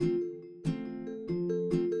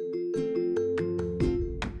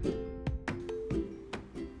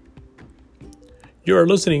You are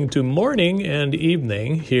listening to Morning and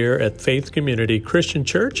Evening here at Faith Community Christian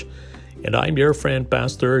Church, and I'm your friend,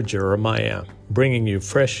 Pastor Jeremiah, bringing you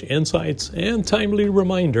fresh insights and timely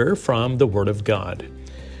reminder from the Word of God.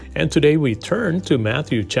 And today we turn to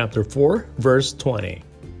Matthew chapter 4, verse 20.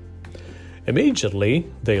 Immediately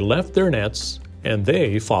they left their nets, and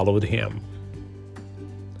they followed him.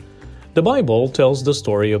 The Bible tells the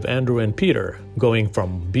story of Andrew and Peter going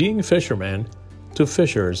from being fishermen to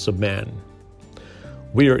fishers of men.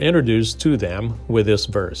 We are introduced to them with this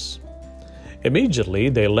verse. Immediately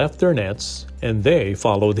they left their nets, and they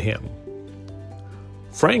followed him.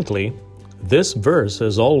 Frankly, this verse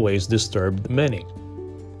has always disturbed many.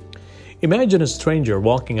 Imagine a stranger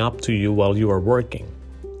walking up to you while you are working.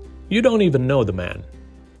 You don't even know the man,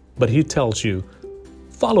 but he tells you,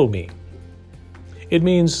 "Follow me." It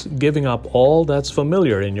means giving up all that's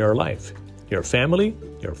familiar in your life, your family,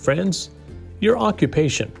 your friends, your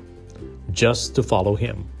occupation, just to follow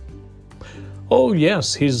him. Oh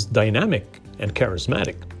yes, he's dynamic and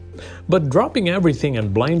charismatic, but dropping everything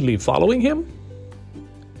and blindly following him?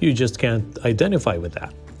 You just can't identify with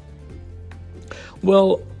that.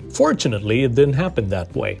 Well, fortunately, it didn't happen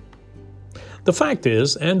that way. The fact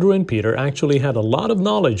is, Andrew and Peter actually had a lot of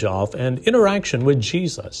knowledge of and interaction with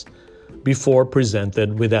Jesus before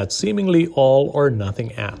presented with that seemingly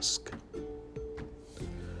all-or-nothing ask.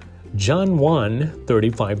 John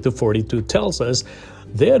 1:35-42 tells us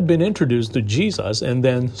they had been introduced to Jesus and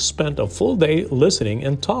then spent a full day listening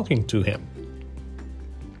and talking to him.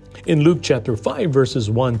 In Luke chapter 5, verses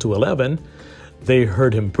 1-11, they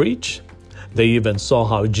heard him preach. They even saw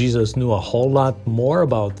how Jesus knew a whole lot more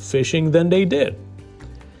about fishing than they did.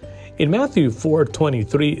 In Matthew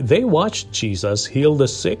 4:23, they watched Jesus heal the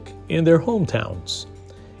sick in their hometowns.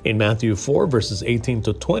 In Matthew 4, verses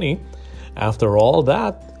 18-20, after all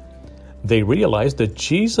that, they realized that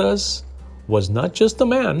Jesus was not just a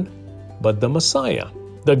man, but the Messiah,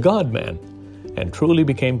 the God-man, and truly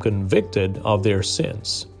became convicted of their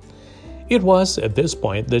sins. It was at this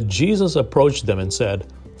point that Jesus approached them and said,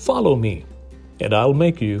 "Follow me, and I'll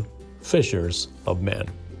make you fishers of men."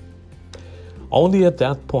 Only at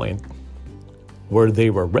that point were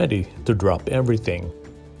they ready to drop everything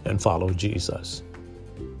and follow Jesus.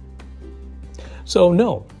 So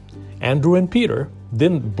no, Andrew and Peter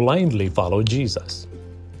didn't blindly follow Jesus.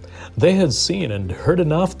 They had seen and heard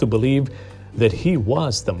enough to believe that he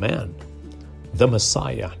was the man, the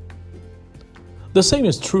Messiah. The same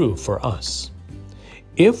is true for us.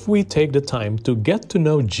 If we take the time to get to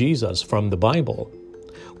know Jesus from the Bible,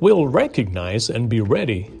 we'll recognize and be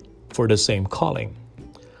ready for the same calling.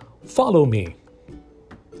 Follow me.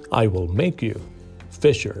 I will make you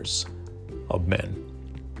fishers of men.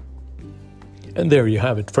 And there you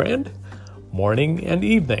have it, friend. Morning and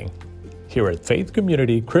evening here at Faith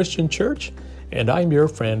Community Christian Church, and I'm your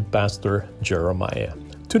friend, Pastor Jeremiah.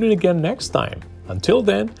 Tune in again next time. Until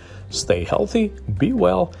then, stay healthy, be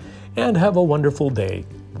well, and have a wonderful day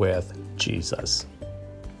with Jesus.